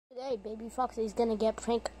Okay, Baby Foxy is gonna get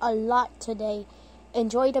pranked a lot today.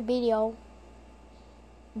 Enjoy the video.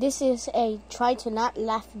 This is a try to not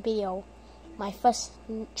laugh video. My first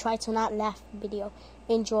try to not laugh video.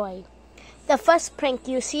 Enjoy. The first prank,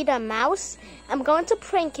 you see the mouse? I'm going to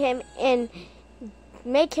prank him and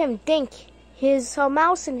make him think he's a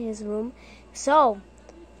mouse in his room. So,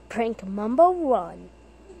 prank number 1.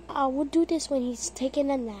 I will do this when he's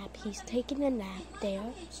taking a nap. He's taking a nap there.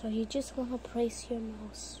 So you just want to place your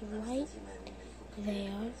mouse right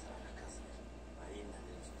there.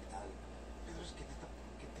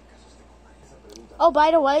 Oh,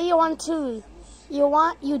 by the way, you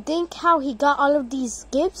think how he got all of these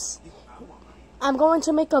gifts? I'm going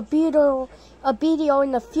to make a video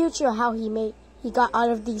in the future how he got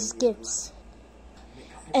all of these gifts.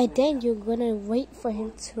 And then you're gonna wait for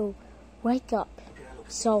him to wake up.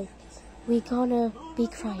 So, we're gonna be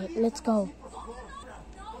quiet. Let's go.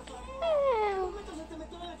 Wow.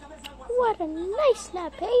 What a nice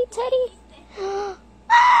nap, hey, Teddy?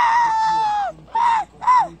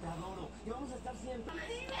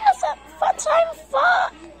 It's a fun time,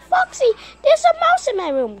 Foxy. There's a mouse in my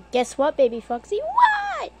room. Guess what, Baby Foxy?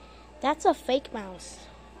 What? That's a fake mouse.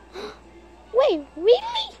 Wait,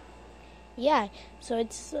 really? Yeah, so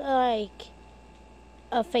it's like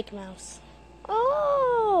a fake mouse.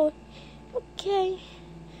 Oh, okay.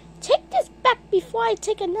 Take this back before I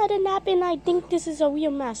take another nap and I think this is a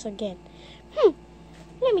real mouse again.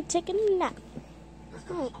 Let me take a nap.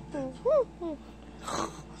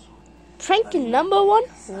 Prank number 1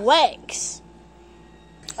 works.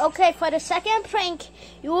 Okay, for the second prank,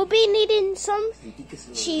 you will be needing some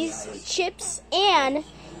cheese chips and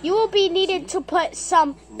you will be needing to put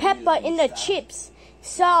some pepper in the chips.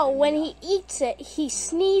 So when he eats it, he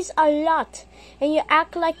sneezes a lot and you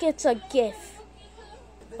act like it's a gift.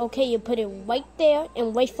 Okay, you put it right there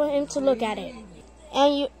and wait for him to look at it.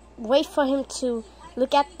 And you wait for him to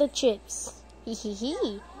look at the chips. Hee hee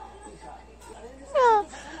hee.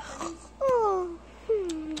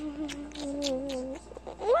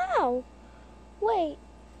 Wow. Wait.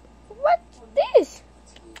 What's this?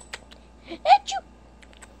 Achoo!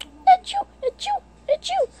 Achoo! Achoo!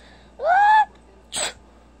 Achoo!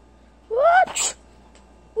 What?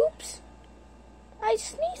 Oops. I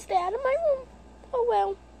sneezed out of my room. Oh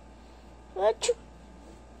well. Achoo.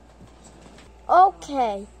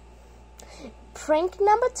 Okay. Prank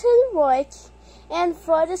number 2 worked. And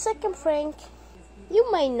for the second prank,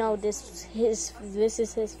 you might know this is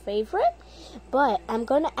his favorite, but I'm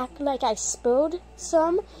gonna act like I spilled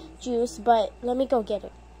some juice, but let me go get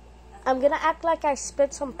it. I'm gonna act like I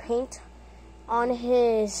spilled some paint on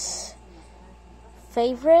his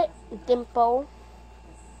favorite dimple,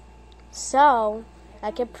 so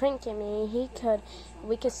I can prank him and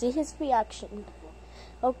we could see his reaction.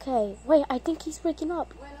 Okay, wait, I think he's waking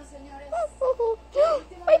up.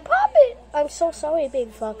 Wait, pop it! I'm so sorry,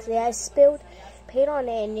 Baby Foxy. I spilled paint on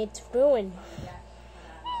it and it's ruined.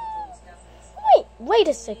 Wait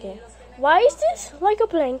a second. Why is this like a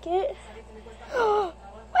blanket?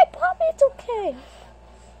 Wait, Pop, it's okay.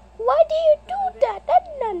 Why do you do that? That's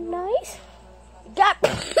not nice.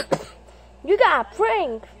 You got a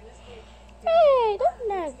prank. Hey, that's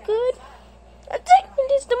not good. I'm taking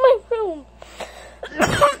this to my room.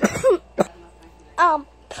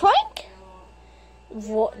 Prank?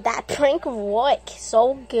 That prank worked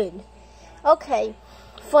so good. Okay,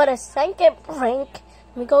 for the second prank,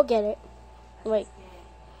 let me go get it. Wait,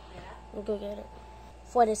 let me go get it.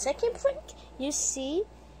 For the second prank, you see,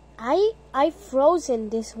 I frozen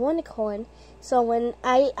this unicorn. So when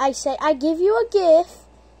I say I give you a gift,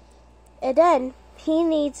 and then he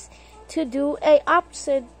needs to do a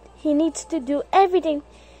opposite. He needs to do everything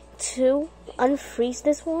to unfreeze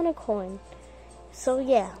this unicorn. So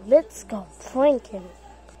yeah, let's go prank him.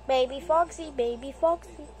 Baby Foxy, Baby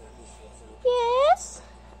Foxy. Yes,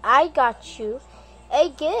 I got you a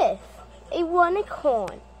gift, a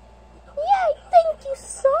unicorn. Yay, thank you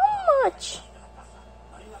so much.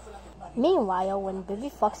 Meanwhile, when Baby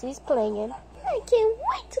Foxy is playing, I can't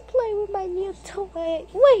wait to play with my new toy.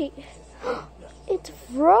 Wait, it's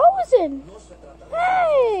frozen.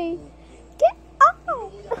 Hey, get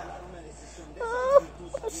out.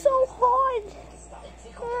 It's so hard.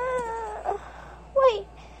 Wait,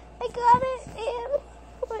 I got it and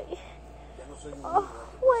wait.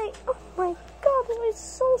 Wait, oh my God, it's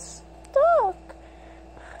so stuck.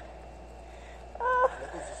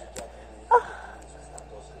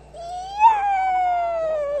 Yay!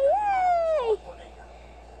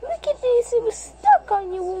 Look at this, it was stuck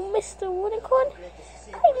on you, Mr. Unicorn.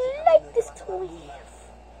 I like this toy.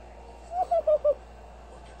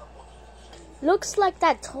 Looks like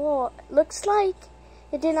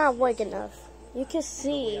It did not work enough. You can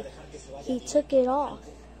see he took it off,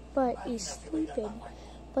 but he's sleeping.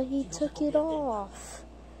 But he took it off.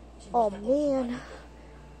 Oh man.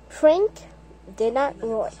 Prank did not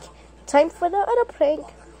work. Time for the other prank.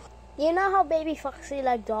 You know how baby Foxy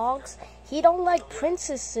like dogs? He don't like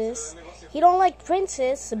princesses. He don't like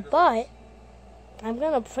princess, but I'm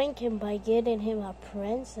gonna prank him by getting him a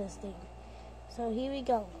princess thing. So here we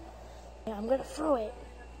go. Yeah, I'm gonna throw it.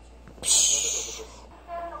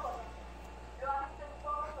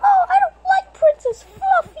 Oh, I don't like Princess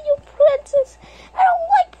Fluffy, you princess. I don't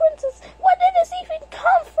like Princess. Where did this even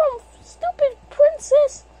come from, stupid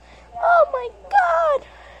princess? Oh my God.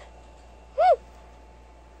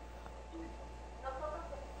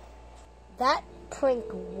 That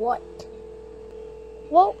prank worked.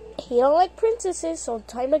 Well, he don't like princesses, so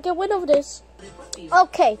time to get rid of this.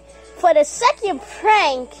 Okay, for the second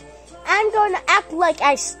prank, I'm going to act like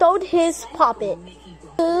I stole his puppet.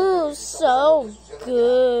 Ooh, so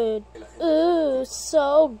good. Ooh,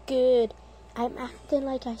 so good. I'm acting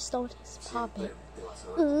like I stole his puppet.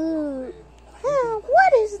 Ooh.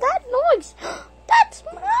 What is that noise? That's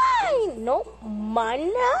mine. No,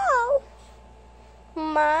 mine now.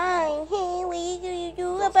 Mine. Hey, what do you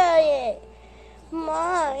do about it?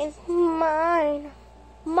 Mine. Mine.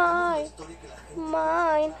 Mine.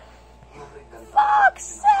 Mine.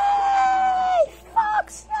 Foxy!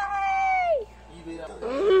 Foxy!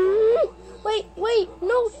 Wait,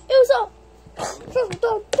 no, it was a...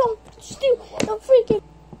 Don't steal the freaking...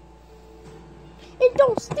 And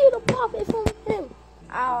don't steal the puppet from him.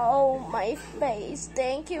 Ow, my face.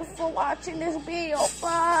 Thank you for watching this video.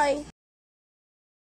 Bye.